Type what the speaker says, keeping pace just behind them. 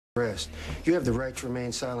Arrest. You have the right to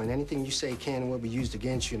remain silent. Anything you say can and will be used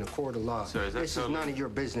against you in a court of law. Sir, this is none of your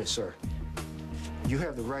business, sir. You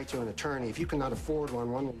have the right to an attorney. If you cannot afford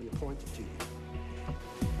one, one will be appointed to you.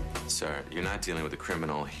 Sir, you're not dealing with a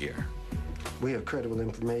criminal here. We have credible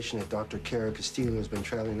information that Dr. Cara Castillo has been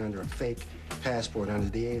traveling under a fake passport under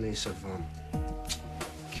the alias of,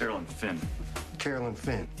 Carolyn Finn. Carolyn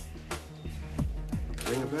Finn.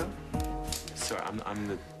 Ring a bell? Sir,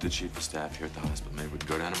 I'm the chief of staff here at the hospital. Maybe we could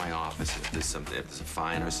go down to my office if there's a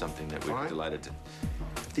fine or something that we'd be delighted to.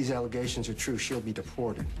 If these allegations are true, she'll be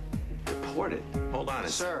deported. Deported? Hold on.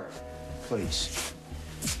 Sir, please.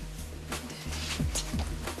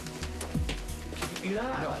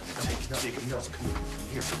 No, take them. No, come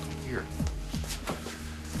here.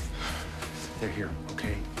 They're here,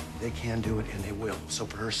 okay? They can do it, and they will. So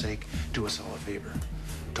for her sake, do us all a favor.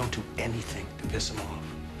 Don't do anything to piss them off.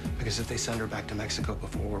 Because if they send her back to Mexico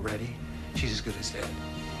before we're ready, she's as good as dead.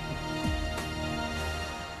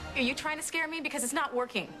 Are you trying to scare me? Because it's not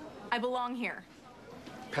working. I belong here.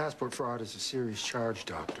 Passport fraud is a serious charge,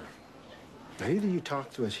 Doctor. Now, either you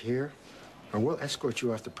talk to us here, or we'll escort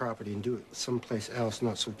you off the property and do it someplace else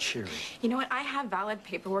not so cheery. You know what? I have valid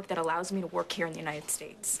paperwork that allows me to work here in the United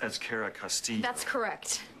States. That's Cara Castillo. That's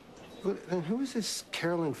correct. Well, then who is this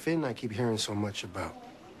Carolyn Finn I keep hearing so much about?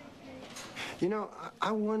 You know,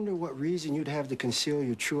 I wonder what reason you'd have to conceal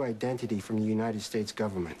your true identity from the United States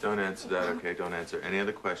government. Don't answer that, okay? Don't answer any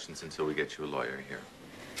other questions until we get you a lawyer here.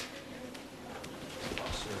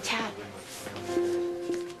 Chad.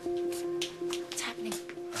 What's happening?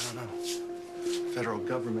 I don't know. Federal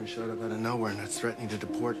government showed up out of nowhere and it's threatening to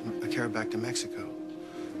deport Cara back to Mexico.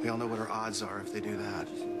 We all know what her odds are if they do that.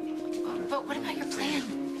 But what about your plan?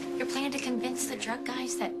 Your plan to convince the drug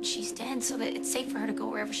guys that she's dead so that it's safe for her to go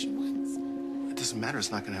wherever she wants? It doesn't matter.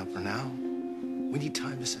 It's not going to help her now. We need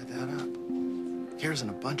time to set that up. Cara's in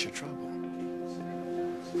a bunch of trouble.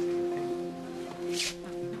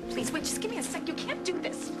 Please, wait, just give me a sec. You can't do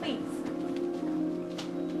this, please.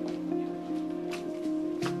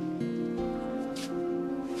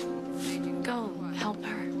 Go, help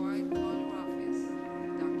her.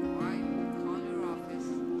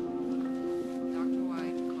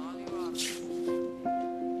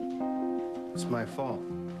 It's my fault.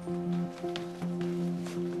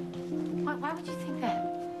 Why would you think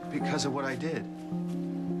that? Because of what I did.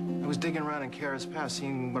 I was digging around in Cara's past,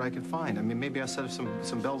 seeing what I could find. I mean, maybe I set up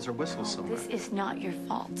some bells or whistles somewhere. This is not your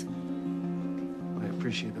fault. I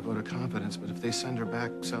appreciate the vote of confidence, but if they send her back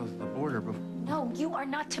south of the border before... No, you are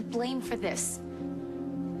not to blame for this.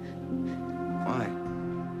 Why?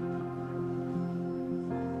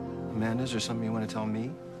 Amanda, is there something you want to tell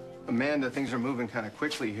me? Amanda, things are moving kind of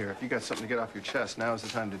quickly here. If you got something to get off your chest, now is the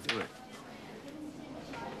time to do it.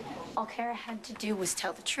 All Cara had to do was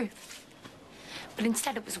tell the truth. But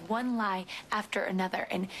instead, it was one lie after another.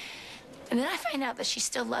 And then I find out that she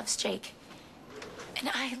still loves Jake. And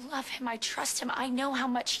I love him. I trust him. I know how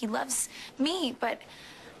much he loves me. But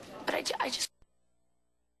I just...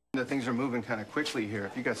 Things are moving kind of quickly here.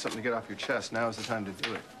 If you got something to get off your chest, now is the time to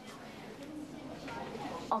do it.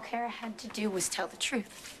 All Cara had to do was tell the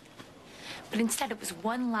truth. But instead, it was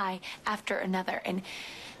one lie after another. And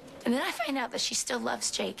then I find out that she still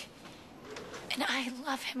loves Jake. And I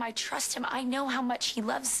love him. I trust him. I know how much he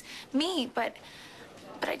loves me. But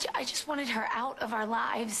I just wanted her out of our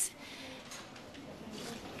lives.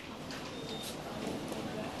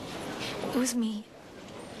 It was me.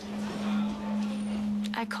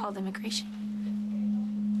 I called immigration.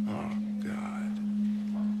 Oh, God.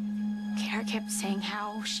 Cara kept saying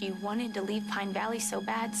how she wanted to leave Pine Valley so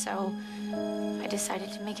bad, so I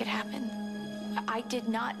decided to make it happen. I did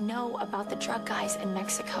not know about the drug guys in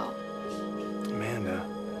Mexico. Amanda,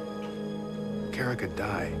 Cara could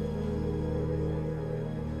die.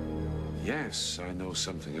 Yes, I know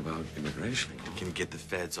something about immigration. We can get the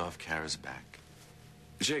feds off Cara's back.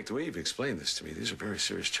 Jake, the way you've explained this to me, these are very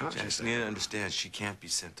serious charges. Jackson, you need to understand, she can't be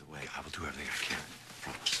sent away. I will do everything I can.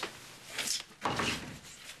 I promise.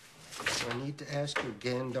 So I need to ask you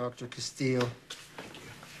again, Dr. Castillo.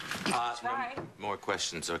 Right. No more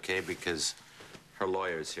questions, okay? Because her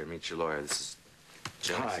lawyer is here. Meet your lawyer. This is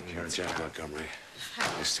Jackson. Hi, Cara. Jack Montgomery.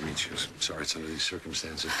 Nice to meet you. Sorry it's under these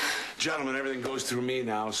circumstances. Gentlemen, everything goes through me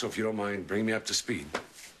now, so if you don't mind, bring me up to speed.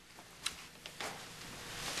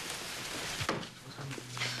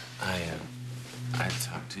 I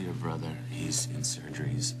talked to your brother. He's in surgery.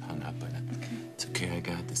 He's hung up, but it's okay. I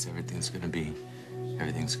got this. Everything's gonna be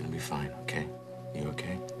fine, okay? You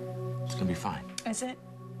okay? It's gonna be fine. Is it?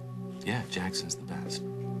 Yeah, Jackson's the best.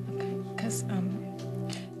 Okay, because,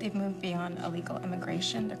 they've moved beyond illegal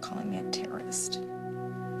immigration. They're calling me a terrorist.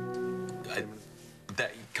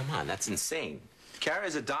 come on, that's insane. Cara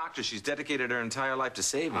is a doctor. She's dedicated her entire life to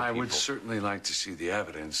saving people. I would certainly like to see the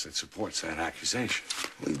evidence that supports that accusation.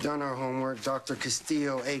 We've done our homework. Dr.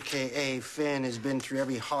 Castillo, a.k.a. Finn, has been through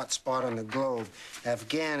every hot spot on the globe.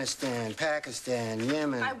 Afghanistan, Pakistan,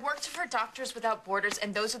 Yemen. I worked for Doctors Without Borders,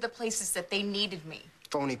 and those are the places that they needed me.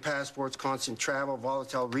 Phony passports, constant travel,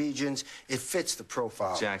 volatile regions. It fits the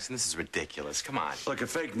profile. Jackson, this is ridiculous. Come on. Look, a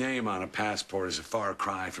fake name on a passport is a far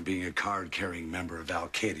cry from being a card-carrying member of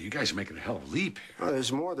Al-Qaeda. You guys are making a hell of a leap here. Oh,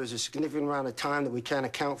 there's more. There's a significant amount of time that we can't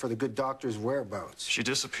account for the good doctor's whereabouts. She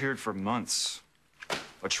disappeared for months.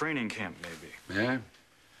 A training camp, maybe. Yeah?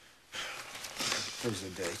 Here's the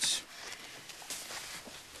dates.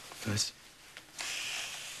 Guys.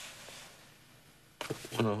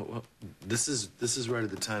 Well, this is right at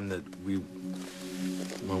the time that we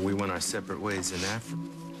went our separate ways in Africa.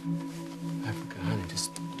 Africa, honey,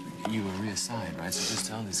 you were reassigned, right? So just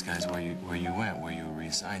tell these guys where you went, where you were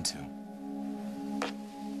reassigned to.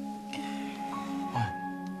 What?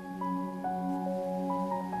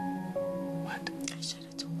 What? I should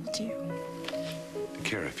have told you.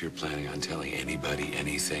 Cara, if you're planning on telling anybody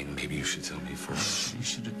anything, maybe you should tell me first. You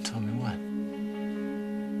should have told me what?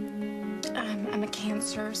 I'm a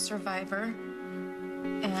cancer survivor,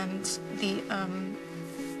 and the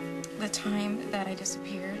time that I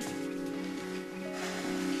disappeared.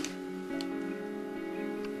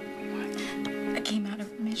 I came out of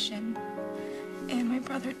remission, and my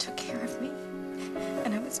brother took care of me,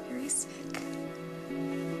 and I was very sick,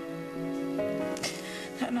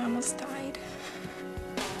 and I almost died.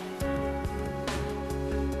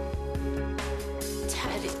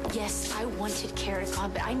 Yes, I wanted Cara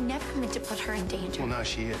gone, but I never meant to put her in danger. Well, now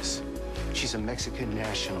she is. She's a Mexican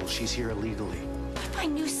national. She's here illegally. If I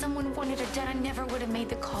knew someone wanted her dead, I never would have made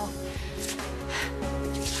the call.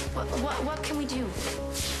 What can we do?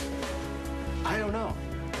 I don't know.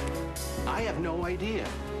 I have no idea.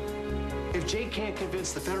 If Jake can't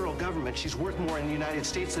convince the federal government she's worth more in the United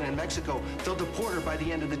States than in Mexico, they'll deport her by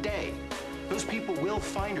the end of the day. Those people will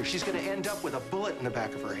find her. She's going to end up with a bullet in the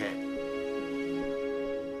back of her head.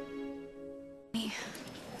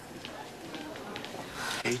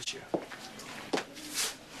 Hate you.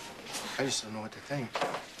 I just don't know what to think.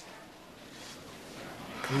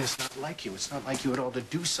 I mean, it's not like you. It's not like you at all to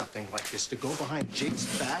do something like this, to go behind Jake's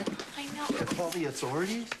back. I know. To call the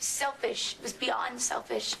authorities. Selfish. It was beyond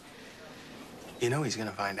selfish. You know he's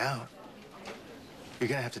gonna find out. You're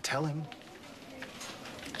gonna have to tell him.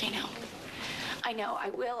 I know. I know.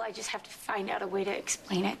 I will. I just have to find out a way to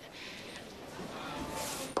explain it.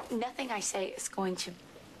 Nothing I say is going to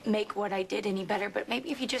make what I did any better, but maybe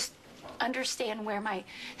if you just understand where my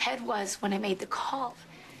head was when I made the call.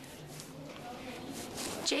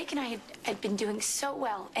 Jake and I had been doing so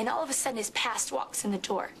well, and all of a sudden his past walks in the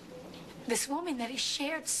door. This woman that he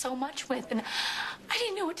shared so much with, and I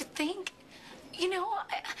didn't know what to think. You know,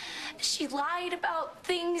 she lied about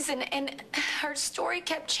things, and her story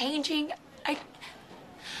kept changing. I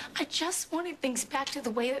just wanted things back to the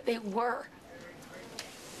way that they were.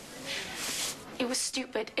 It was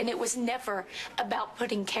stupid, and it was never about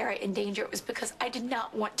putting Cara in danger. It was because I did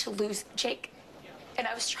not want to lose Jake. And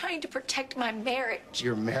I was trying to protect my marriage.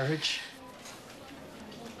 Your marriage?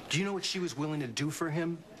 Do you know what she was willing to do for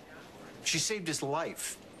him? She saved his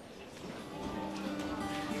life.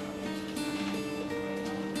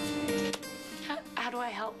 How do I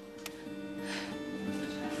help?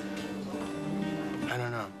 I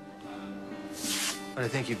don't know. But I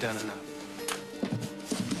think you've done enough.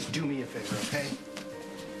 Do me a favor, okay?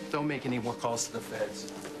 Don't make any more calls to the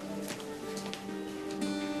feds.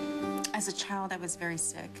 As a child, I was very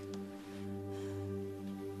sick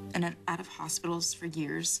and out of hospitals for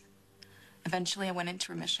years. Eventually, I went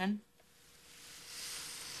into remission.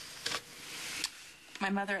 My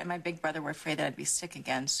mother and my big brother were afraid that I'd be sick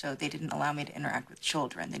again, so they didn't allow me to interact with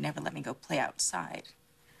children. They never let me go play outside.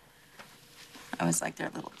 I was like their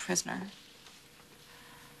little prisoner.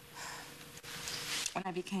 When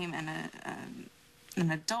I became an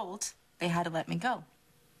adult, they had to let me go.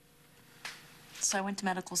 So I went to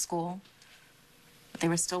medical school, but they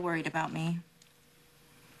were still worried about me.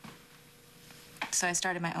 So I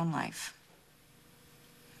started my own life.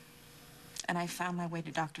 And I found my way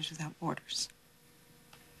to Doctors Without Borders.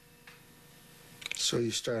 So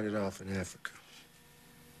you started off in Africa?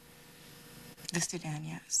 The Sudan,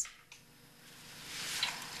 yes.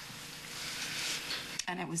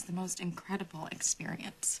 And it was the most incredible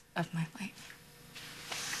experience of my life.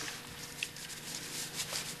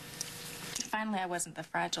 Finally, I wasn't the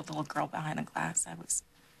fragile little girl behind a glass. I was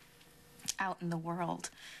out in the world,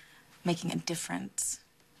 making a difference.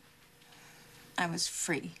 I was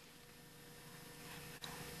free.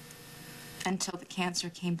 until the cancer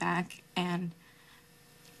came back, and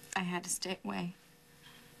I had to stay away.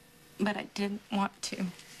 But I didn't want to.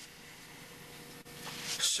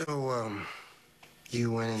 So,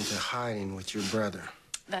 you went into hiding with your brother.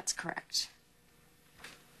 That's correct.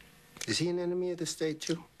 Is he an enemy of the state,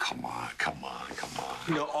 too? Come on, come on, come on.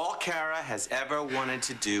 You know, all Cara has ever wanted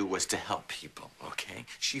to do was to help people, okay?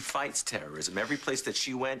 She fights terrorism. Every place that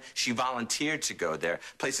she went, she volunteered to go there.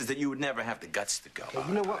 Places that you would never have the guts to go. Hey,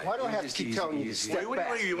 you know what? Why do I have to keep telling you to step What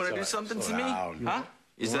back? you want to do something to me? Huh?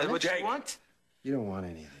 Is that what you want? You don't want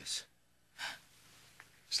any of this.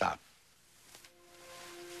 Stop.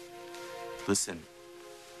 Listen,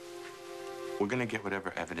 we're gonna get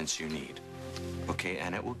whatever evidence you need, okay?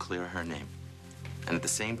 And it will clear her name. And at the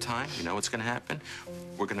same time, you know what's gonna happen?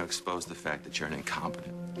 We're gonna expose the fact that you're an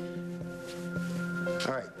incompetent.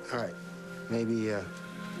 All right. Maybe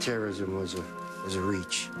terrorism was a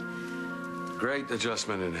reach. Great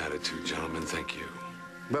adjustment in attitude, gentlemen. Thank you.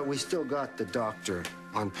 But we still got the doctor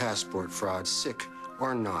on passport fraud, sick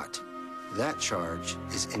or not. That charge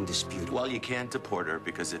is indisputable. Well, you can't deport her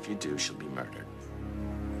because if you do, she'll be murdered.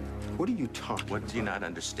 What are you talking about? What do you not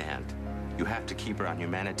understand? You have to keep her on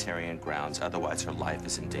humanitarian grounds, otherwise her life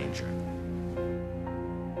is in danger.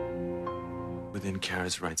 Within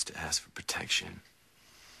Cara's rights to ask for protection.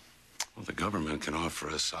 Well, the government can offer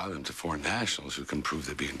asylum to foreign nationals who can prove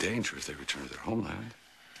they'd be in danger if they return to their homeland.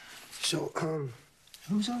 So,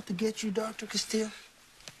 who's out to get you, Dr. Castillo?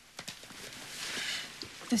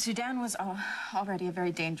 The Sudan was already a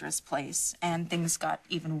very dangerous place, and things got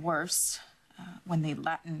even worse when the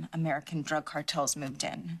Latin American drug cartels moved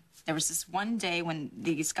in. There was this one day when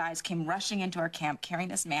these guys came rushing into our camp carrying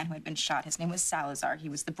this man who had been shot. His name was Salazar. He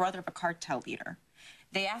was the brother of a cartel leader.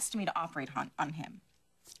 They asked me to operate on him,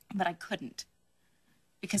 but I couldn't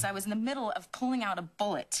because I was in the middle of pulling out a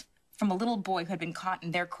bullet from a little boy who had been caught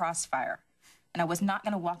in their crossfire, and I was not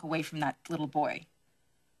going to walk away from that little boy.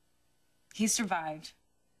 He survived.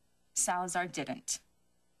 Salazar didn't.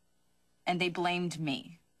 And they blamed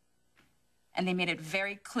me. And they made it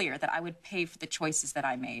very clear that I would pay for the choices that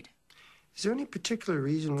I made. Is there any particular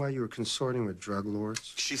reason why you were consorting with drug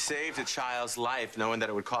lords? She saved a child's life knowing that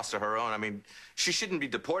it would cost her own. I mean, she shouldn't be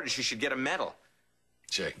deported. She should get a medal.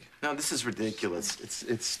 Jake. No, this is ridiculous.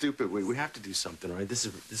 It's stupid. We have to do something, right? This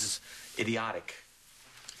is idiotic.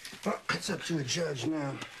 Well, it's up to a judge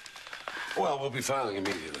now. Well, we'll be filing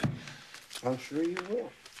immediately. I'm sure you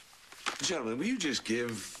will. Gentlemen, will you just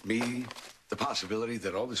give me the possibility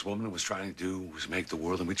that all this woman was trying to do was make the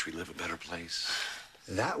world in which we live a better place?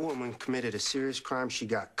 That woman committed a serious crime. She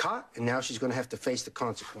got caught, and now she's going to have to face the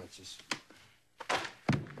consequences.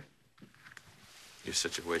 You're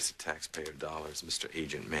such a waste of taxpayer dollars, Mr.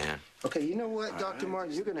 Agent Man. Okay, you know what, Dr.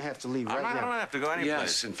 Martin? You're going to have to leave right now. I don't have to go anyplace.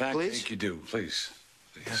 Yes, in fact, I think you do. Please.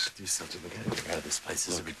 We have to do something. We got to get out of this place.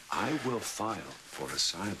 Look, I will file for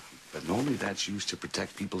asylum, but normally that's used to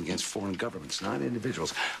protect people against foreign governments, not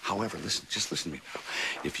individuals. However, just listen to me now.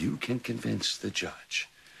 If you can convince the judge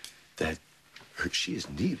that she is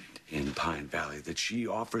needed in Pine Valley, that she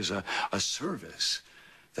offers a service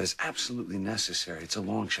that is absolutely necessary, it's a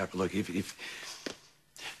long shot. Look, if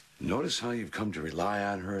notice how you've come to rely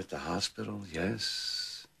on her at the hospital,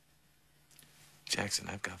 yes? Jackson,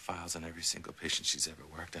 I've got files on every single patient she's ever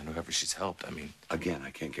worked on, whoever she's helped. I mean... Again, I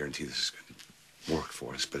can't guarantee this is going to work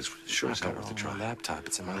for us, but it's sure as hell worth a try. My laptop.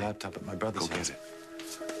 It's in my laptop at my brother's house. Go get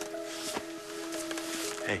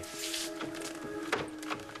it. Hey.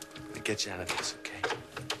 Let me get you out of this, okay?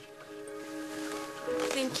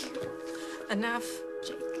 Thank you. Enough,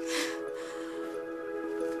 Jake.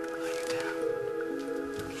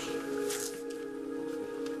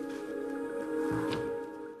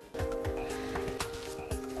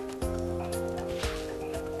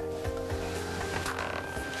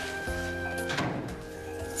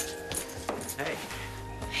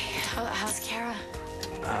 How's Cara?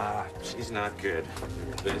 She's not good.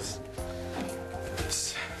 This.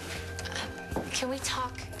 Can we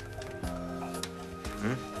talk?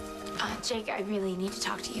 Jake, I really need to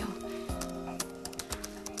talk to you.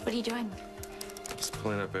 What are you doing? Just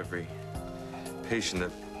pulling up every patient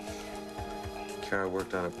that Cara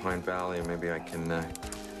worked on at Pine Valley, and maybe I can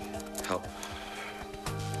help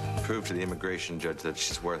prove to the immigration judge that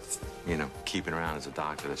she's worth, you know, keeping around as a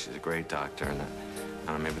doctor, that she's a great doctor, and I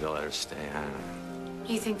don't know, maybe they'll let her stay. I don't know.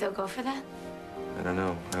 You think they'll go for that? I don't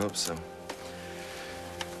know. I hope so.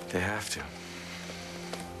 They have to.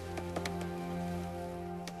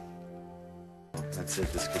 That's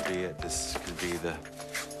it. This could be it. This could be the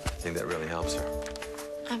thing that really helps her.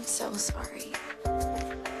 I'm so sorry.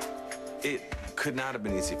 It could not have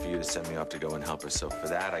been easy for you to send me off to go and help her. So for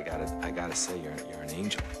that, I gotta say you're an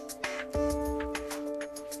angel.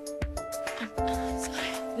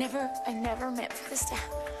 never meant for this to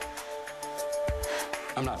happen.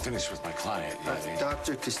 I'm not finished with my client yet.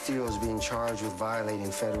 Dr. Castillo is being charged with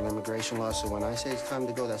violating federal immigration law, so when I say it's time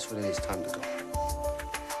to go, that's what it is, time to go.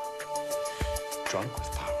 Drunk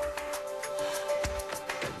with power.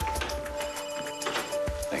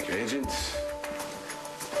 Thank you, Agent.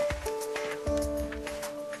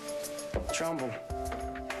 Trumbull.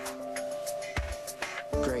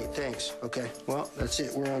 Great, thanks. Okay, well, that's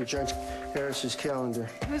it. We're on Judge Harris's calendar.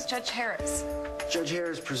 Who's Judge Harris? Judge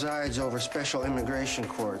Harris presides over special immigration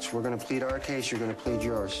courts. We're going to plead our case, you're going to plead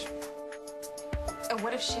yours.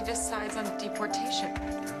 What if she decides on deportation?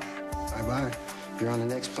 Bye-bye. You're on the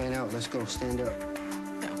next plane out. Let's go. Stand up.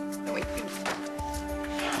 No, wait. You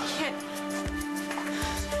can't.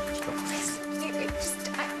 Please, wait, just...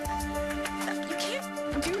 you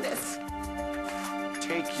can't do this.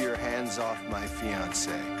 Take your hands off my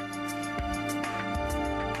fiancée.